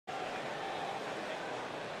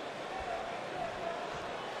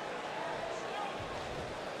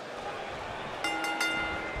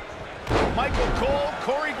Michael Cole,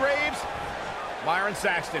 Corey Graves, Byron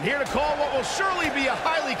Saxton, here to call what will surely be a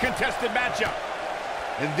highly contested matchup.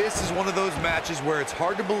 And this is one of those matches where it's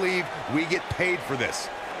hard to believe we get paid for this.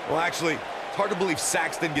 Well, actually, it's hard to believe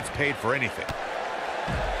Saxton gets paid for anything.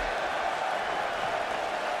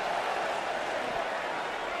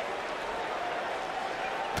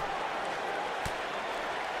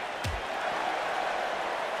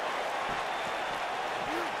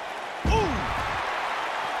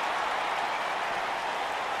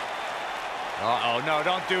 Uh-oh, no,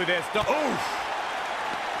 don't do this. Don't. Oof!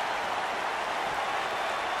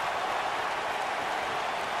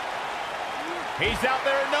 He's out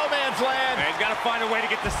there in no man's land. And he's got to find a way to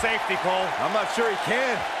get to safety, Cole. I'm not sure he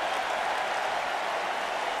can.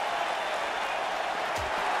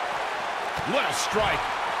 What a strike.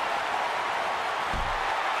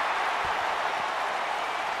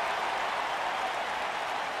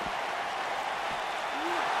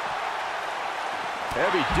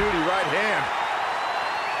 Heavy-duty right hand.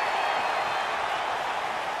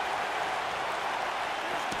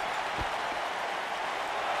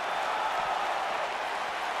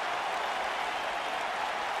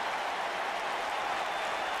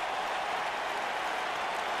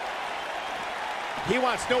 He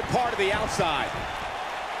wants no part of the outside.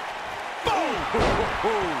 Boom!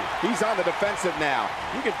 He's on the defensive now.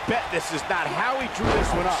 You can bet this is not how he drew this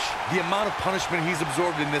one up. The amount of punishment he's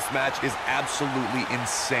absorbed in this match is absolutely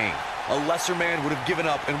insane. A lesser man would have given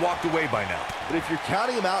up and walked away by now. But if you're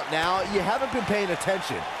counting him out now, you haven't been paying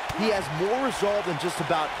attention. He has more resolve than just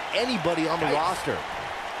about anybody on the roster.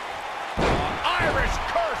 Irish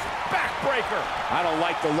curse backbreaker. I don't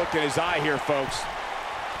like the look in his eye here, folks.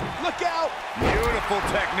 Look out! Beautiful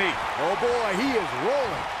technique. Oh boy, he is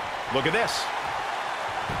rolling. Look at this.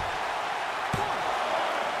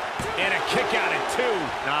 And a kick out at 2.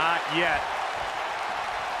 Not yet.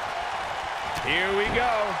 Here we go.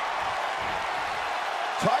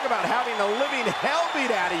 Talk about having the living hell beat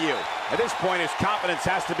out of you. At this point, his confidence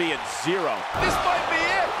has to be at 0. This might be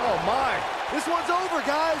it. Oh my, this one's over,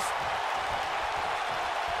 guys.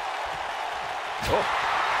 Oh,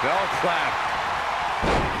 bell clap.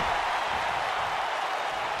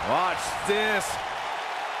 Watch this.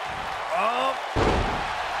 Oh.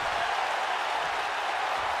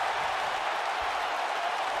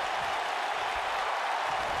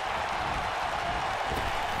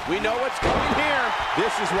 We know what's coming here.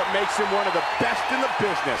 This is what makes him one of the best in the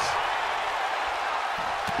business.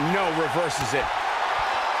 No, reverses it.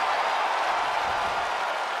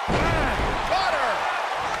 Cutter!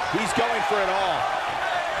 He's going for it all.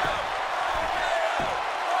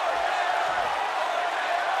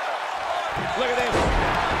 Look at this.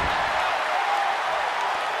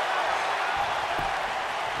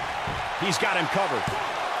 He's got him covered.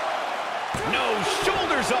 No,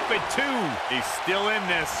 shoulders up at 2. He's still in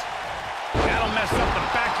this. That'll mess up the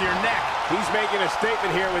back of your neck. He's making a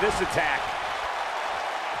statement here with this attack.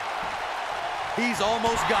 He's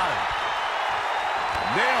almost got him.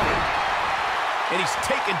 Nailed it. And he's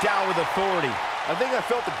taken down with authority. I think I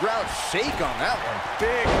felt the ground shake on that one.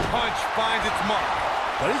 Big punch finds its mark.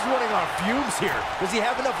 But he's running on fumes here. Does he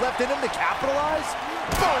have enough left in him to capitalize?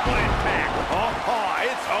 Boom, what impact. Oh,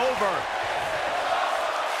 it's over.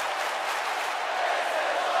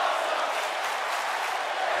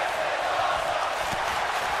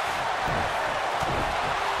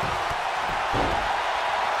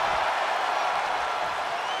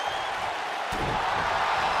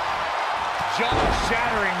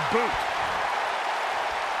 Jaw-shattering boot.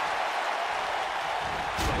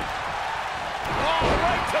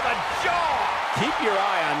 To the jaw. Keep your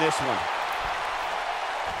eye on this one.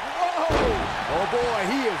 Whoa! Oh boy,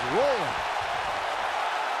 he is rolling.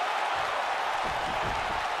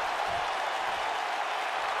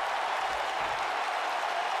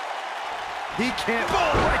 He can't.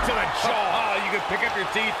 Boom, right to the jaw. Oh, you can pick up your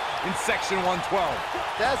teeth in section 112.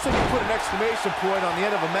 That's when you put an exclamation point on the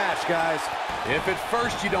end of a match, guys. If at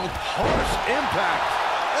first you don't. Harsh impact.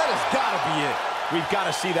 That has got to be it. We've got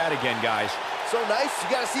to see that again, guys. So nice, you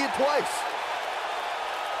got to see it twice.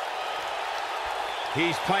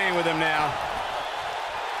 He's playing with him now.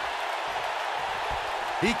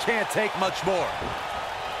 He can't take much more.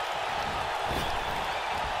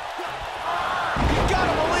 You got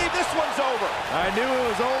to believe this one's over. I knew it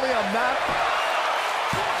was only a map.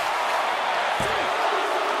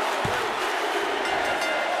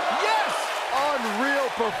 Yes! Unreal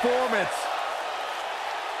performance.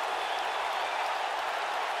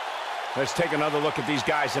 Let's take another look at these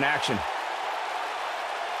guys in action.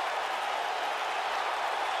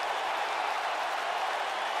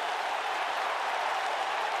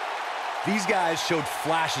 These guys showed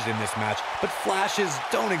flashes in this match, but flashes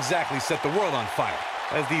don't exactly set the world on fire,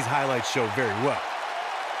 as these highlights show very well.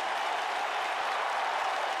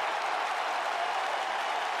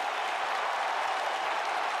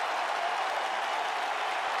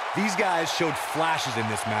 These guys showed flashes in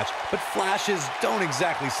this match, but flashes don't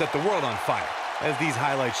exactly set the world on fire, as these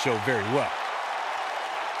highlights show very well.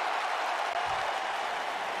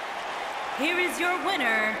 Here is your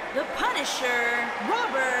winner, the Punisher,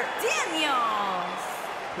 Robert Daniels.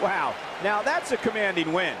 Wow, now that's a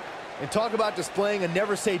commanding win. And talk about displaying a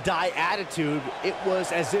never-say-die attitude. It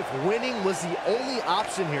was as if winning was the only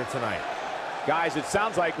option here tonight. Guys, it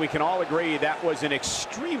sounds like we can all agree that was an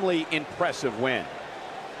extremely impressive win.